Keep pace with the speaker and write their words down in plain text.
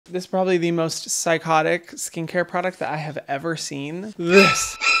This is probably the most psychotic skincare product that I have ever seen.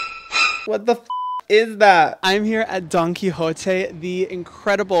 This. What the f is that? I'm here at Don Quixote, the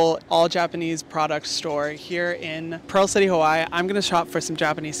incredible all-Japanese product store here in Pearl City, Hawaii. I'm gonna shop for some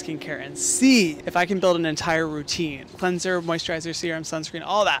Japanese skincare and see if I can build an entire routine. Cleanser, moisturizer, serum, sunscreen,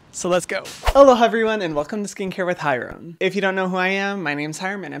 all that. So let's go. Aloha everyone and welcome to Skincare with Hyram. If you don't know who I am, my name's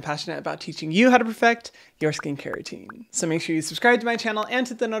Hyram and I'm passionate about teaching you how to perfect your skincare routine. So make sure you subscribe to my channel and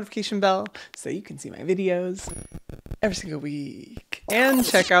hit the notification bell so you can see my videos every single week. And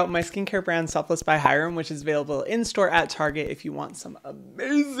check out my skincare brand Selfless by Hyram, which is available in store at Target if you want some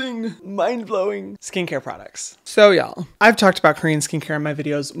amazing, mind-blowing skincare products. So y'all, I've talked about Korean skincare in my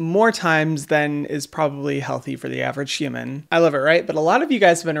videos more times than is probably healthy for the average human. I love it, right? But a lot of you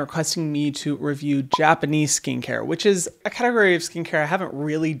guys have been requesting me to review Japanese skincare, which is a category of skincare I haven't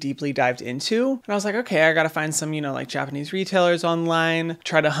really deeply dived into. And I was like, okay, I gotta find some, like Japanese retailers online,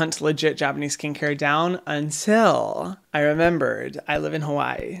 try to hunt legit Japanese skincare down until I remembered I live in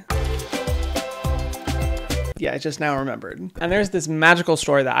Hawaii. Yeah, I just now remembered. And there's this magical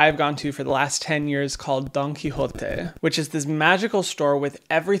store that I've gone to for the last 10 years called Don Quixote, which is this magical store with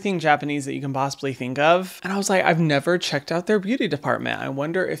everything Japanese that you can possibly think of. And I was like, I've never checked out their beauty department. I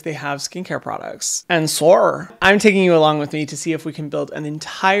wonder if they have skincare products. And so I'm taking you along with me to see if we can build an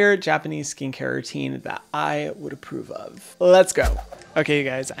entire Japanese skincare routine that I would approve of. Let's go. Okay, you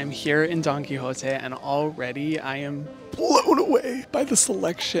guys, I'm here in Don Quixote and already I am blown away by the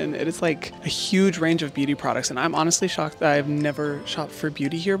selection. It is like a huge range of beauty products and I'm honestly shocked that I've never shopped for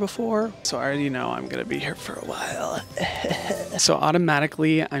beauty here before. So I already know I'm gonna be here for a while. So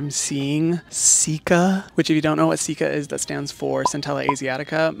automatically I'm seeing Cica, which if you don't know what Cica is, that stands for Centella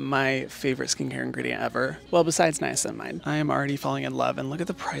Asiatica, my favorite skincare ingredient ever. Well, besides niacinamide. I am already falling in love and look at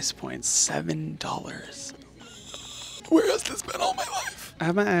the price point, $7. Where has this been all my life? I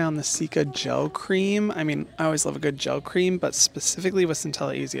have my eye on the Cica gel cream. I mean, I always love a good gel cream, but specifically with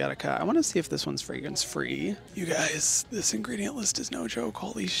Centella Asiatica, I want to see if this one's fragrance free. You guys, this ingredient list is no joke.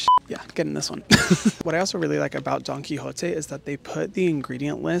 Holy shit. Yeah, getting this one. What I also really like about Don Quixote is that they put the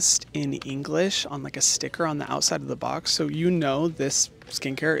ingredient list in English on like a sticker on the outside of the box. So you know this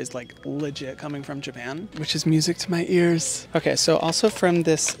skincare is like legit coming from Japan, which is music to my ears. Okay, so also from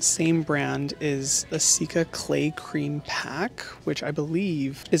this same brand is the Cica Clay Cream Pack, which I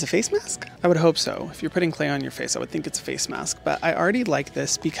believe is a face mask? I would hope so. If you're putting clay on your face, I would think it's a face mask, but I already like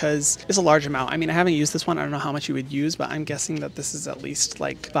this because it's a large amount. I mean, I haven't used this one. I don't know how much you would use, but I'm guessing that this is at least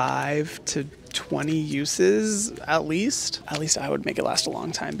like 5 to 20 uses at least. At least I would make it last a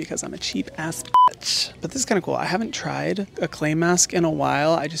long time because I'm a cheap ass bitch. But this is kind of cool. I haven't tried a clay mask in a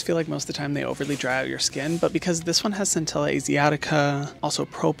while. I just feel like most of the time they overly dry out your skin. But because this one has Centella Asiatica, also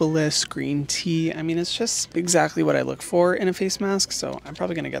propolis, green tea. I mean, it's just exactly what I look for in a face mask. So I'm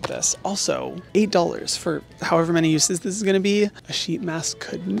probably gonna get this. Also, $8 for however many uses this is gonna be. A sheet mask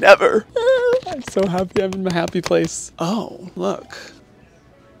could never. I'm so happy. I'm in my happy place. Oh, look.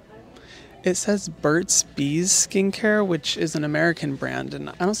 It says Burt's Bees Skincare, which is an American brand, and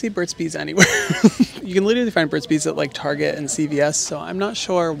I don't see Burt's Bees anywhere. You can literally find Burt's Bees at like Target and CVS, so I'm not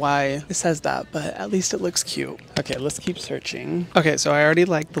sure why it says that, but at least it looks cute. Okay, let's keep searching. Okay, so I already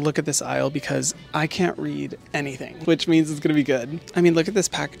like the look of this aisle because I can't read anything, which means it's gonna be good. I mean, look at this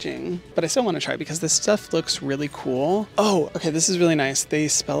packaging, but I still want to try because this stuff looks really cool. Oh, okay, this is really nice. They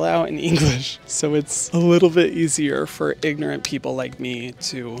spell it out in English, so it's a little bit easier for ignorant people like me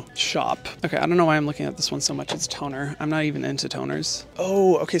to shop. Okay, I don't know why I'm looking at this one so much. It's toner. I'm not even into toners.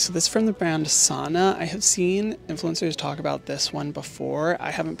 Oh, okay, so this is from the brand Sana. I have seen influencers talk about this one before. I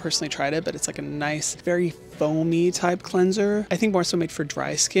haven't personally tried it, but it's like a nice, very foamy type cleanser. I think more so made for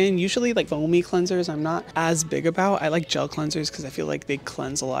dry skin. Usually like foamy cleansers I'm not as big about. I like gel cleansers because I feel like they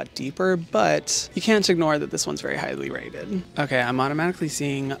cleanse a lot deeper, but you can't ignore that this one's very highly rated. Okay, I'm automatically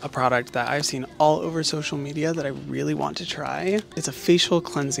seeing a product that I've seen all over social media that I really want to try. It's a facial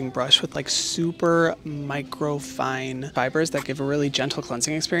cleansing brush with like super micro fine fibers that give a really gentle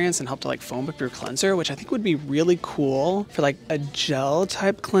cleansing experience and help to like foam up your cleanser, which I think would be really cool for like a gel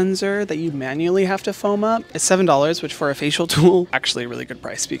type cleanser that you manually have to foam up. It's $7, which for a facial tool, actually a really good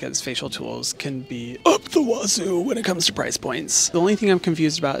price because facial tools can be up the wazoo when it comes to price points. The only thing I'm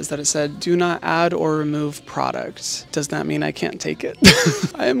confused about is that it said, do not add or remove product. Does that mean I can't take it?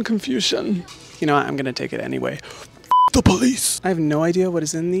 I am Confucian. You know what? I'm gonna take it anyway. The police. I have no idea what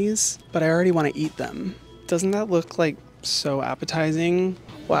is in these, but I already want to eat them. Doesn't that look like so appetizing?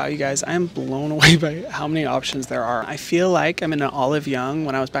 Wow, you guys, I am blown away by how many options there are. I feel like I'm in an Olive Young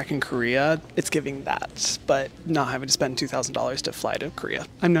when I was back in Korea. It's giving that, but not having to spend $2,000 to fly to Korea.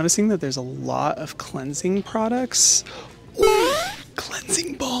 I'm noticing that there's a lot of cleansing products.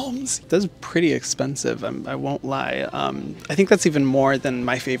 cleansing balms. That's pretty expensive, I won't lie. I think that's even more than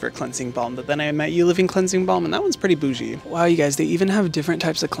my favorite cleansing balm, but then I met You Living cleansing balm, and that one's pretty bougie. Wow, you guys, they even have different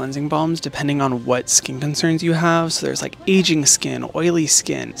types of cleansing balms depending on what skin concerns you have. So there's like aging skin, oily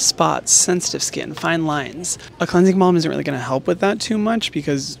skin, spots, sensitive skin, fine lines. A cleansing balm isn't really going to help with that too much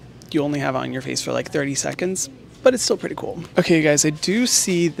because you only have it on your face for like 30 seconds, but it's still pretty cool. Okay, you guys, I do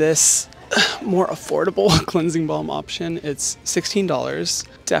see this more affordable cleansing balm option. It's $16,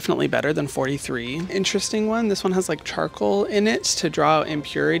 definitely better than $43. Interesting one. This one has like charcoal in it to draw out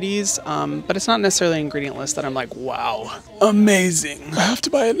impurities, but it's not necessarily an ingredient list that I'm like, wow, amazing, I have to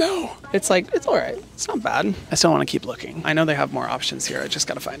buy it now. It's like, it's all right, it's not bad. I still want to keep looking. I know they have more options here, I just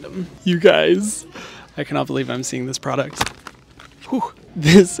gotta find them. You guys, I cannot believe I'm seeing this product. Whew.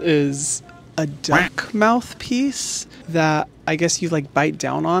 This is a duck mouthpiece that I guess you like bite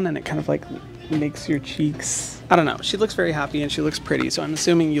down on and it kind of like makes your cheeks, I don't know. She looks very happy and she looks pretty, so I'm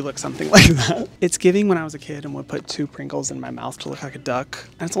assuming you look something like that. It's giving when I was a kid and would put 2 Pringles in my mouth to look like a duck.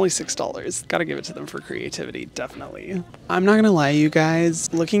 And it's only $6. Gotta give it to them for creativity, definitely. I'm not gonna lie, you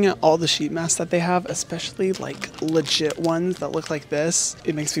guys, looking at all the sheet masks that they have, especially like legit ones that look like this,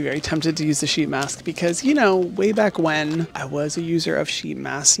 it makes me very tempted to use the sheet mask because, you know, way back when I was a user of sheet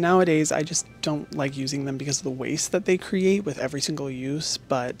masks. Nowadays, I just don't like using them because of the waste that they create with every single use,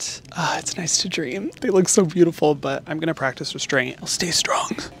 but it's nice to dream. They look so beautiful, but I'm gonna practice restraint. I'll stay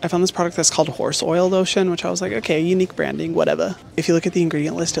strong. I found this product that's called horse oil lotion, which I was like, okay, unique branding, whatever. If you look at the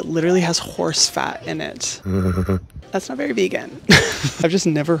ingredient list, it literally has horse fat in it. That's not very vegan. I've just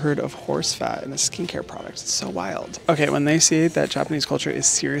never heard of horse fat in a skincare product. It's so wild. Okay, when they say that Japanese culture is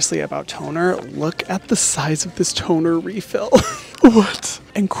seriously about toner, look at the size of this toner refill. What?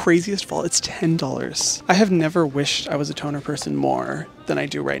 And craziest of all, it's $10. I have never wished I was a toner person more than I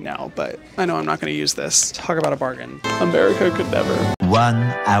do right now, but I know I'm not going to use this. Talk about a bargain. America could never. 1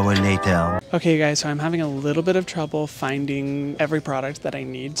 hour later. Okay, guys, so I'm having a little bit of trouble finding every product that I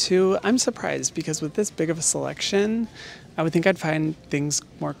need to. I'm surprised because with this big of a selection, I would think I'd find things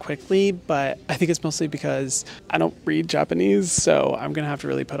more quickly, but I think it's mostly because I don't read Japanese, so I'm gonna have to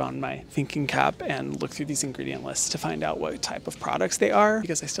really put on my thinking cap and look through these ingredient lists to find out what type of products they are,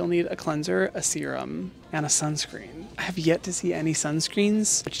 because I still need a cleanser, a serum, and a sunscreen. I have yet to see any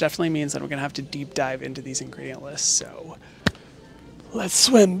sunscreens, which definitely means that I'm gonna have to deep dive into these ingredient lists, so let's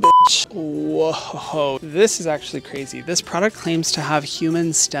swim, bitch. Whoa, this is actually crazy. This product claims to have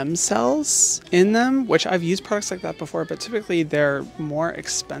human stem cells in them, which I've used products like that before, but typically they're more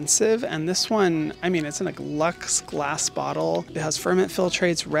expensive. And this one, I mean, it's in a Lux glass bottle. It has ferment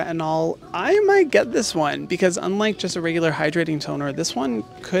filtrates, retinol. I might get this one because unlike just a regular hydrating toner, this one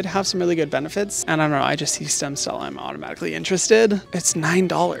could have some really good benefits. And I don't know, I just see stem cell, I'm automatically interested. It's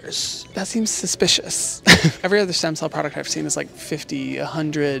 $9. That seems suspicious. Every other stem cell product I've seen is like $50,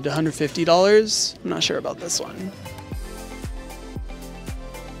 $100, $150. I'm not sure about this one.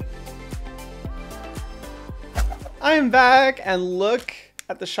 I am back and look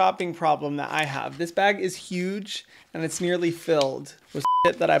at the shopping problem that I have. This bag is huge and it's nearly filled with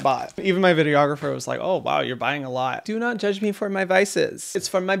shit that I bought. Even my videographer was like, oh wow, you're buying a lot. Do not judge me for my vices. It's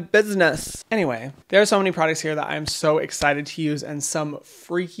for my business. Anyway, there are so many products here that I'm so excited to use and some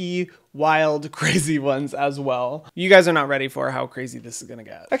freaky, wild, crazy ones as well. You guys are not ready for how crazy this is gonna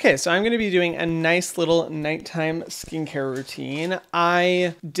get. Okay, so I'm gonna be doing a nice little nighttime skincare routine.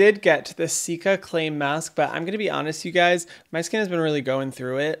 I did get the Sika clay mask, but I'm gonna be honest, you guys, my skin has been really going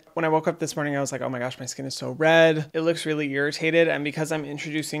through it. When I woke up this morning, I was like, oh my gosh, my skin is so red. It looks really irritated. And because I'm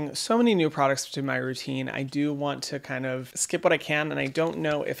introducing so many new products to my routine, I do want to kind of skip what I can. And I don't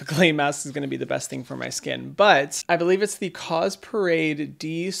know if a clay mask is gonna be the best thing for my skin, but I believe it's the Cosparade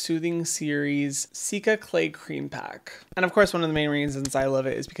De-Soothing Series Sika Clay Cream Pack. And of course, one of the main reasons I love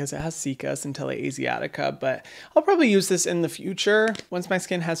it is because it has Sika Centella Asiatica, but I'll probably use this in the future once my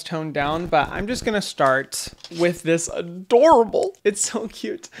skin has toned down, but I'm just gonna start with this adorable, it's so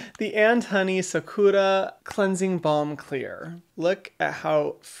cute, the And Honey Sakura Cleansing Balm Clear. Look at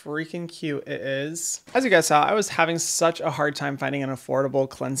how freaking cute it is. As you guys saw, I was having such a hard time finding an affordable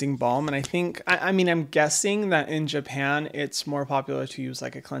cleansing balm. And I think, I mean, I'm guessing that in Japan, it's more popular to use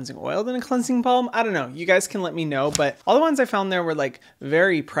like a cleansing oil than a cleansing balm. I don't know. You guys can let me know. But all the ones I found there were like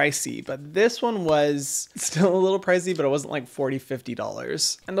very pricey. But this one was still a little pricey, but it wasn't like $40,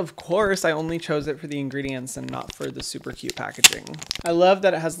 $50. And of course, I only chose it for the ingredients and not for the super cute packaging. I love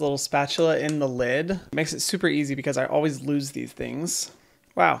that it has a little spatula in the lid. It makes it super easy because I always lose these things.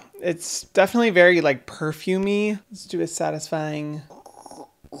 Wow, it's definitely very like perfumey. Let's do a satisfying.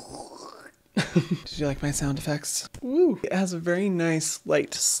 Did you like my sound effects? Ooh, it has a very nice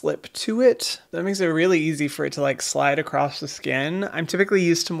light slip to it. That makes it really easy for it to like slide across the skin. I'm typically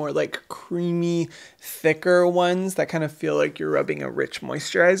used to more like creamy, thicker ones that kind of feel like you're rubbing a rich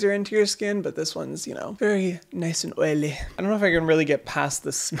moisturizer into your skin, but this one's, you know, very nice and oily. I don't know if I can really get past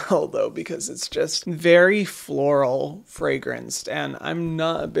the smell though, because it's just very floral fragranced, and I'm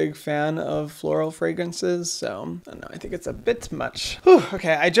not a big fan of floral fragrances, so I don't know, I think it's a bit much. Whew,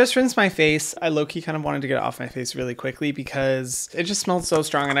 okay, I just rinsed my face. I low-key kind of wanted to get it off my face really quickly because it just smelled so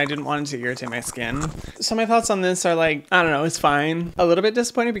strong and I didn't want it to irritate my skin. So my thoughts on this are like, I don't know, it's fine. A little bit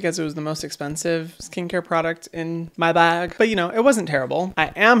disappointed because it was the most expensive skincare product in my bag, but you know, it wasn't terrible.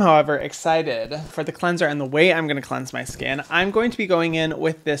 I am, however, excited for the cleanser and the way I'm going to cleanse my skin. I'm going to be going in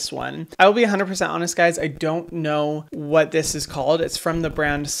with this one. I will be 100% honest, guys. I don't know what this is called. It's from the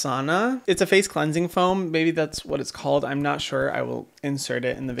brand Sana. It's a face cleansing foam. Maybe that's what it's called. I'm not sure. I will insert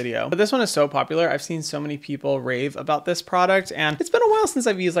it in the video. But this one is so popular. I've seen so many people rave about this product, and it's been a while since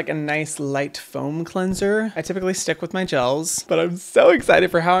I've used like a nice light foam cleanser. I typically stick with my gels, but I'm so excited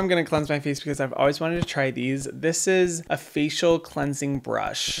for how I'm going to cleanse my face because I've always wanted to try these. This is a facial cleansing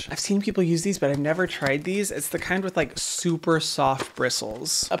brush. I've seen people use these, but I've never tried these. It's the kind with like super soft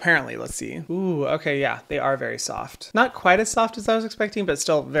bristles. Apparently, let's see. Ooh, okay, yeah, they are very soft. Not quite as soft as I was expecting, but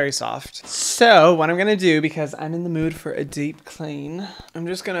still very soft. So what I'm going to do, because I'm in the mood for a deep clean, I'm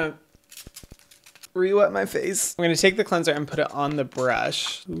just gonna re-wet my face. I'm gonna take the cleanser and put it on the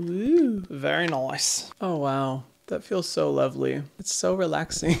brush. Ooh, very nice. Oh wow, that feels so lovely. It's so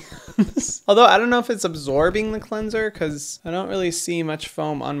relaxing. Although I don't know if it's absorbing the cleanser because I don't really see much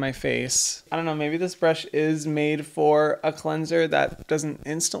foam on my face. I don't know, maybe this brush is made for a cleanser that doesn't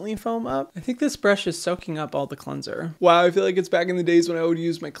instantly foam up. I think this brush is soaking up all the cleanser. Wow, I feel like it's back in the days when I would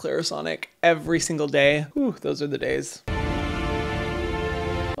use my Clarisonic every single day. Ooh, those are the days.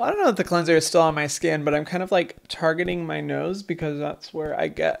 I don't know if the cleanser is still on my skin, but I'm kind of like targeting my nose because that's where I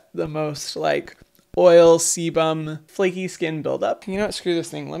get the most like oil, sebum, flaky skin buildup. You know what, screw this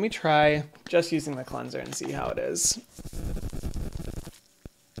thing. Let me try just using the cleanser and see how it is.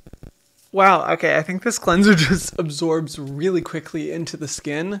 Wow, okay, I think this cleanser just absorbs really quickly into the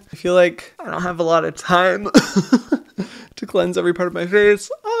skin. I feel like I don't have a lot of time to cleanse every part of my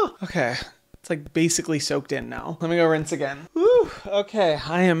face. Oh, okay. It's like basically soaked in now. Let me go rinse again. Woo, okay,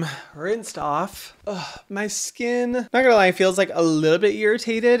 I am rinsed off. Ugh, my skin, not gonna lie, feels like a little bit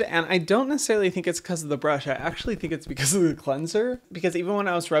irritated, and I don't necessarily think it's because of the brush. I actually think it's because of the cleanser, because even when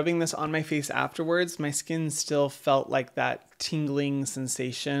I was rubbing this on my face afterwards, my skin still felt like that tingling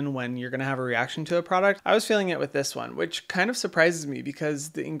sensation when you're gonna have a reaction to a product. I was feeling it with this one, which kind of surprises me because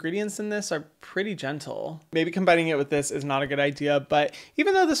the ingredients in this are pretty gentle. Maybe combining it with this is not a good idea, but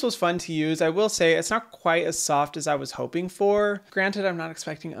even though this was fun to use, I will say it's not quite as soft as I was hoping for. Granted, I'm not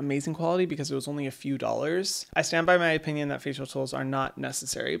expecting amazing quality because it was only a few dollars. I stand by my opinion that facial tools are not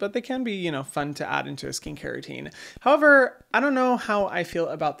necessary, but they can be, you know, fun to add into a skincare routine. However, I don't know how I feel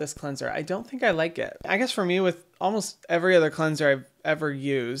about this cleanser. I don't think I like it. I guess for me, with almost every other cleanser I've ever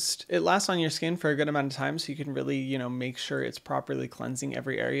used, it lasts on your skin for a good amount of time, so you can really, you know, make sure it's properly cleansing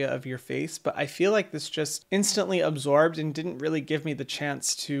every area of your face. But I feel like this just instantly absorbed and didn't really give me the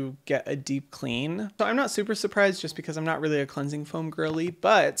chance to get a deep clean. So I'm not super surprised just because I'm not really a cleansing foam girly,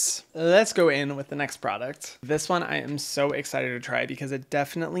 but let's go in with the next product. This one I am so excited to try because it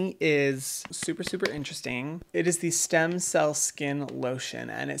definitely is super, super interesting. It is the Stem Cell Skin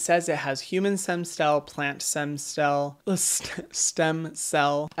Lotion, and it says it has human stem cell, plant stem cell, stem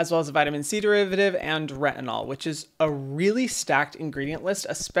cell, as well as a vitamin C derivative and retinol, which is a really stacked ingredient list,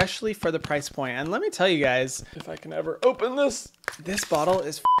 especially for the price point. And let me tell you guys, if I can ever open this bottle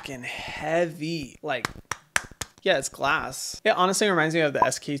is fucking heavy. Like, yeah, it's glass. It honestly reminds me of the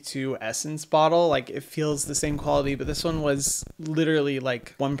SK2 Essence bottle. Like, it feels the same quality, but this one was literally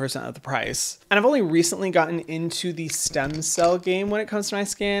like 1% of the price. And I've only recently gotten into the stem cell game when it comes to my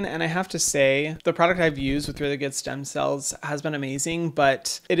skin, and I have to say, the product I've used with really good stem cells has been amazing,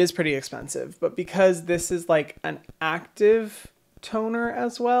 but it is pretty expensive. But because this is like an active toner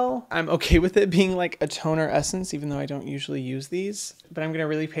as well, I'm okay with it being like a toner essence, even though I don't usually use these. But I'm gonna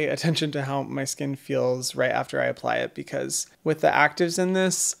really pay attention to how my skin feels right after I apply it, because with the actives in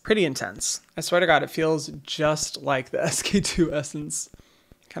this, pretty intense. I swear to God, it feels just like the SK2 Essence.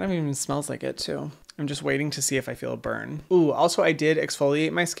 Kind of even smells like it too. I'm just waiting to see if I feel a burn. Ooh, also I did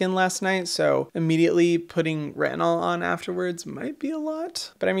exfoliate my skin last night, so immediately putting retinol on afterwards might be a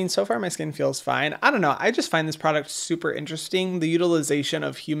lot. But I mean, so far my skin feels fine. I don't know. I just find this product super interesting. The utilization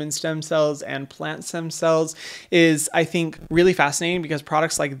of human stem cells and plant stem cells is, I think, really fascinating because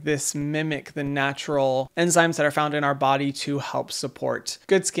products like this mimic the natural enzymes that are found in our body to help support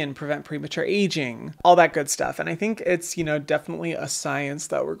good skin, prevent premature aging, all that good stuff. And I think it's, you know, definitely a science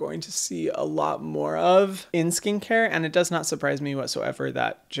that we're going to see a lot more of in skincare. And it does not surprise me whatsoever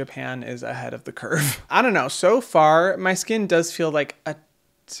that Japan is ahead of the curve. I don't know. So far, my skin does feel like a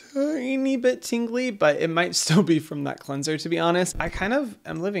tiny bit tingly, but it might still be from that cleanser, to be honest. I kind of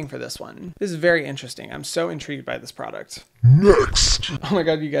am living for this one. This is very interesting. I'm so intrigued by this product. Next. Oh my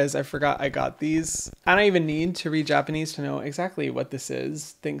god, you guys, I forgot I got these. I don't even need to read Japanese to know exactly what this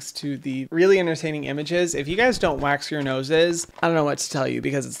is, thanks to the really entertaining images. If you guys don't wax your noses, I don't know what to tell you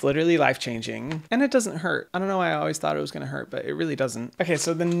because it's literally life-changing and it doesn't hurt. I don't know why I always thought it was gonna hurt, but it really doesn't. Okay,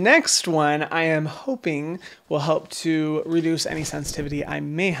 so the next one I am hoping will help to reduce any sensitivity I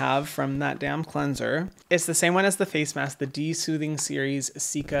may have from that damn cleanser. It's the same one as the face mask, the De-Soothing Series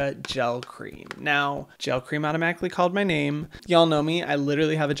Cica Gel Cream. Now, gel cream automatically called my name. Y'all know me. I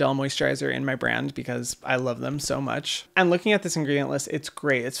literally have a gel moisturizer in my brand because I love them so much. And looking at this ingredient list, it's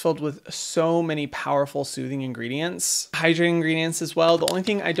great. It's filled with so many powerful soothing ingredients, hydrating ingredients as well. The only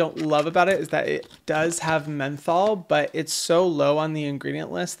thing I don't love about it is that it does have menthol, but it's so low on the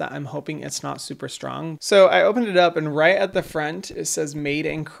ingredient list that I'm hoping it's not super strong. So I opened it up and right at the front, it says made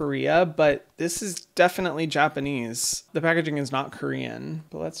in Korea, but this is definitely Japanese. The packaging is not Korean,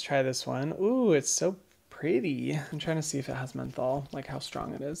 but let's try this one. Ooh, it's so pretty. I'm trying to see if it has menthol, like how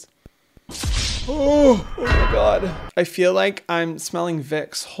strong it is. Oh my god. I feel like I'm smelling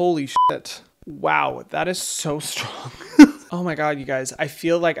Vicks. Holy shit. Wow, that is so strong. Oh my god, you guys. I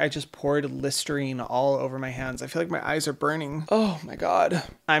feel like I just poured Listerine all over my hands. I feel like my eyes are burning. Oh my god.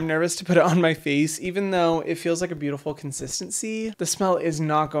 I'm nervous to put it on my face, even though it feels like a beautiful consistency. The smell is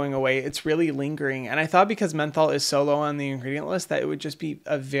not going away. It's really lingering. And I thought because menthol is so low on the ingredient list that it would just be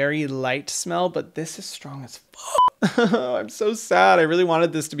a very light smell, but this is strong as fuck. I'm so sad. I really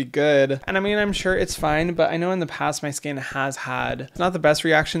wanted this to be good. And I mean, I'm sure it's fine, but I know in the past my skin has had not the best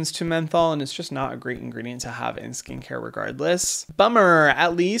reactions to menthol, and it's just not a great ingredient to have in skincare regardless. Bummer,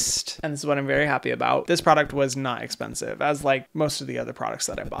 at least. And this is what I'm very happy about. This product was not expensive, as like most of the other products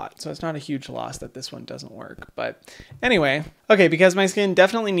that I bought. So it's not a huge loss that this one doesn't work. But anyway, okay, because my skin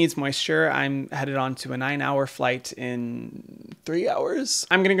definitely needs moisture, I'm headed on to a 9-hour flight in 3 hours.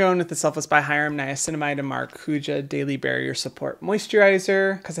 I'm gonna go in with the Selfless by Hyram Niacinamide and Maracuja Daily Barrier Support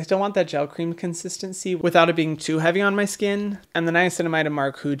Moisturizer because I still want that gel cream consistency without it being too heavy on my skin. And the niacinamide and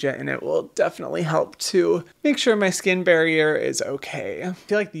maracuja in it will definitely help to make sure my skin barrier is okay. I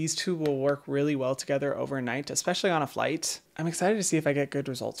feel like these two will work really well together overnight, especially on a flight. I'm excited to see if I get good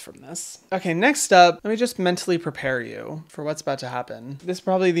results from this. Okay, next up, let me just mentally prepare you for what's about to happen. This is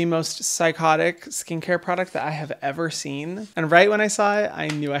probably the most psychotic skincare product that I have ever seen. And right when I saw it, I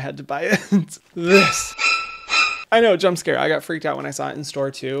knew I had to buy it. This. I know, jump scare. I got freaked out when I saw it in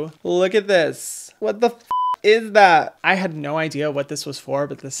store too. Look at this. What the f is that? I had no idea what this was for,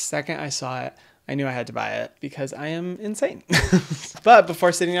 but the second I saw it, I knew I had to buy it because I am insane. But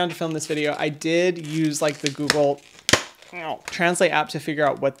before sitting down to film this video, I did use like the Google Translate app to figure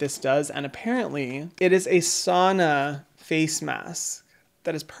out what this does. And apparently it is a sauna face mask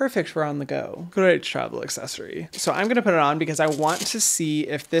that is perfect for on the go. Great travel accessory. So I'm gonna put it on because I want to see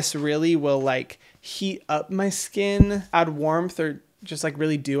if this really will like heat up my skin, add warmth, or just like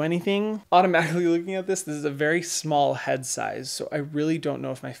really do anything. Automatically looking at this is a very small head size. So I really don't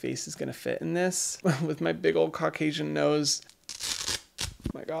know if my face is gonna fit in this with my big old Caucasian nose.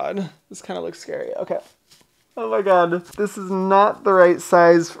 Oh my God, this kind of looks scary. Okay. Oh my God, this is not the right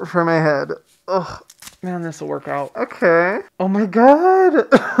size for my head. Ugh. Man, this will work out. Okay. Oh my God.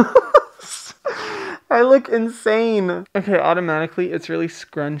 I look insane. Okay, automatically it's really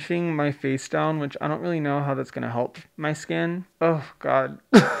scrunching my face down, which I don't really know how that's gonna help my skin. Oh God.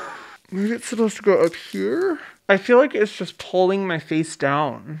 Maybe it's supposed to go up here? I feel like it's just pulling my face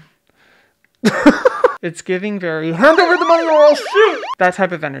down. It's giving very hand over the money or I'll shoot! That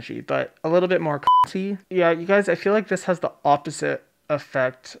type of energy, but a little bit more c***y. Yeah, you guys, I feel like this has the opposite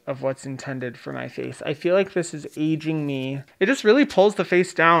effect of what's intended for my face. I feel like this is aging me. It just really pulls the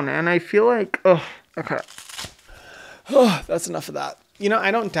face down and I feel like, oh, okay. Oh, that's enough of that. You know,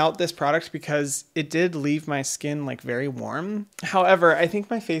 I don't doubt this product because it did leave my skin like very warm. However, I think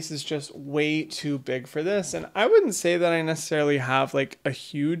my face is just way too big for this. And I wouldn't say that I necessarily have like a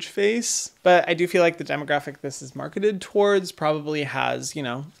huge face, but I do feel like the demographic this is marketed towards probably has, you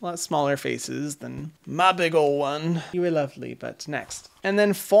know, a lot smaller faces than my big old one. You were lovely, but next. And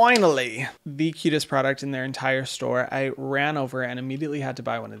then finally, the cutest product in their entire store. I ran over and immediately had to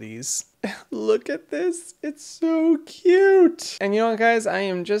buy one of these. Look at this. It's so cute. And you know what, guys? I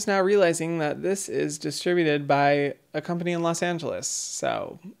am just now realizing that this is distributed by a company in Los Angeles.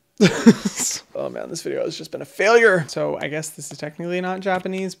 So... oh man, this video has just been a failure. So I guess this is technically not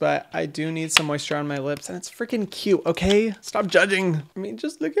Japanese, but I do need some moisture on my lips and it's freaking cute, okay? Stop judging. I mean,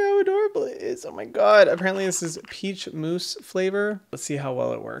 just look at how adorable it is. Oh my God. Apparently this is peach mousse flavor. Let's see how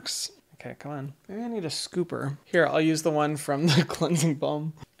well it works. Okay, come on. Maybe I need a scooper. Here, I'll use the one from the cleansing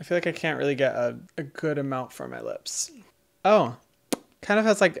balm. I feel like I can't really get a good amount for my lips. Oh. Kind of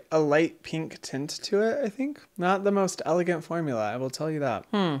has like a light pink tint to it, I think. Not the most elegant formula, I will tell you that.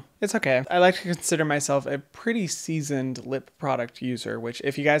 It's okay. I like to consider myself a pretty seasoned lip product user, which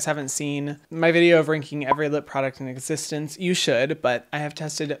if you guys haven't seen my video of ranking every lip product in existence, you should, but I have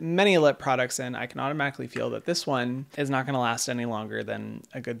tested many lip products and I can automatically feel that this one is not going to last any longer than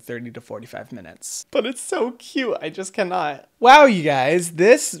a good 30 to 45 minutes. But it's so cute, I just cannot. Wow, you guys,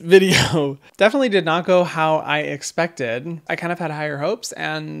 this video definitely did not go how I expected. I kind of had higher hopes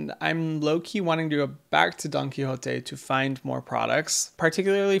and I'm low-key wanting to go back to Don Quixote to find more products,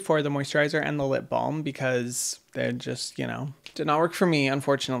 particularly for the moisturizer and the lip balm because they just, you know, did not work for me,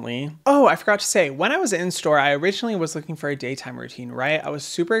 unfortunately. Oh, I forgot to say, when I was in store, I originally was looking for a daytime routine, right? I was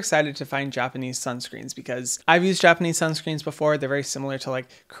super excited to find Japanese sunscreens because I've used Japanese sunscreens before. They're very similar to like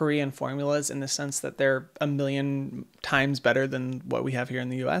Korean formulas in the sense that they're a million times better than what we have here in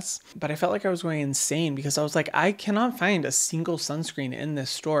the US. But I felt like I was going insane because I was like, I cannot find a single sunscreen in this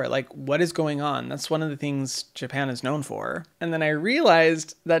store. Like, what is going on? That's one of the things Japan is known for. And then I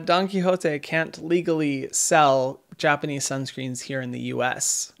realized that Don Quixote can't legally sell Japanese sunscreens here in the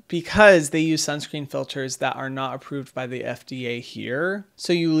US because they use sunscreen filters that are not approved by the FDA here.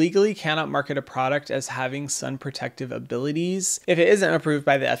 So you legally cannot market a product as having sun protective abilities if it isn't approved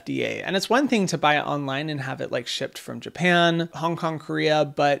by the FDA. And it's one thing to buy it online and have it like shipped from Japan, Hong Kong, Korea,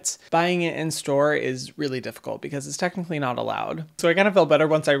 but buying it in store is really difficult because it's technically not allowed. So I kind of felt better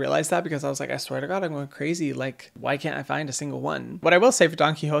once I realized that because I was like, I swear to God, I'm going crazy. Like, why can't I find a single one? What I will say for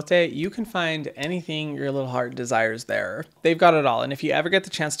Don Quixote, you can find anything your little heart desires there. They've got it all. And if you ever get the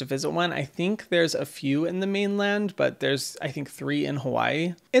chance to visit one, I think there's a few in the mainland, but there's, I think, 3 in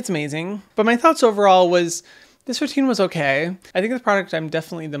Hawaii. It's amazing. But my thoughts overall was, this routine was okay. I think the product I'm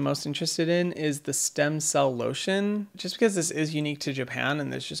definitely the most interested in is the stem cell lotion, just because this is unique to Japan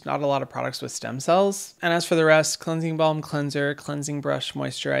and there's just not a lot of products with stem cells. And as for the rest, cleansing balm, cleanser, cleansing brush,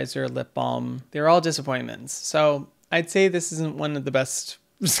 moisturizer, lip balm, they're all disappointments. So I'd say this isn't one of the best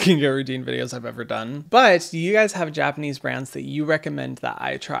skincare routine videos I've ever done. But do you guys have Japanese brands that you recommend that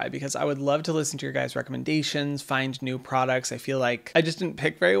I try? Because I would love to listen to your guys' recommendations, find new products. I feel like I just didn't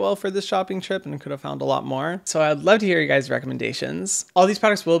pick very well for this shopping trip and could have found a lot more. So I'd love to hear your guys' recommendations. All these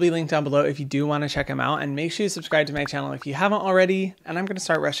products will be linked down below if you do want to check them out, and make sure you subscribe to my channel if you haven't already. And I'm going to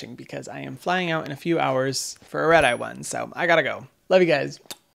start rushing because I am flying out in a few hours for a red-eye one. So I gotta go. Love you guys.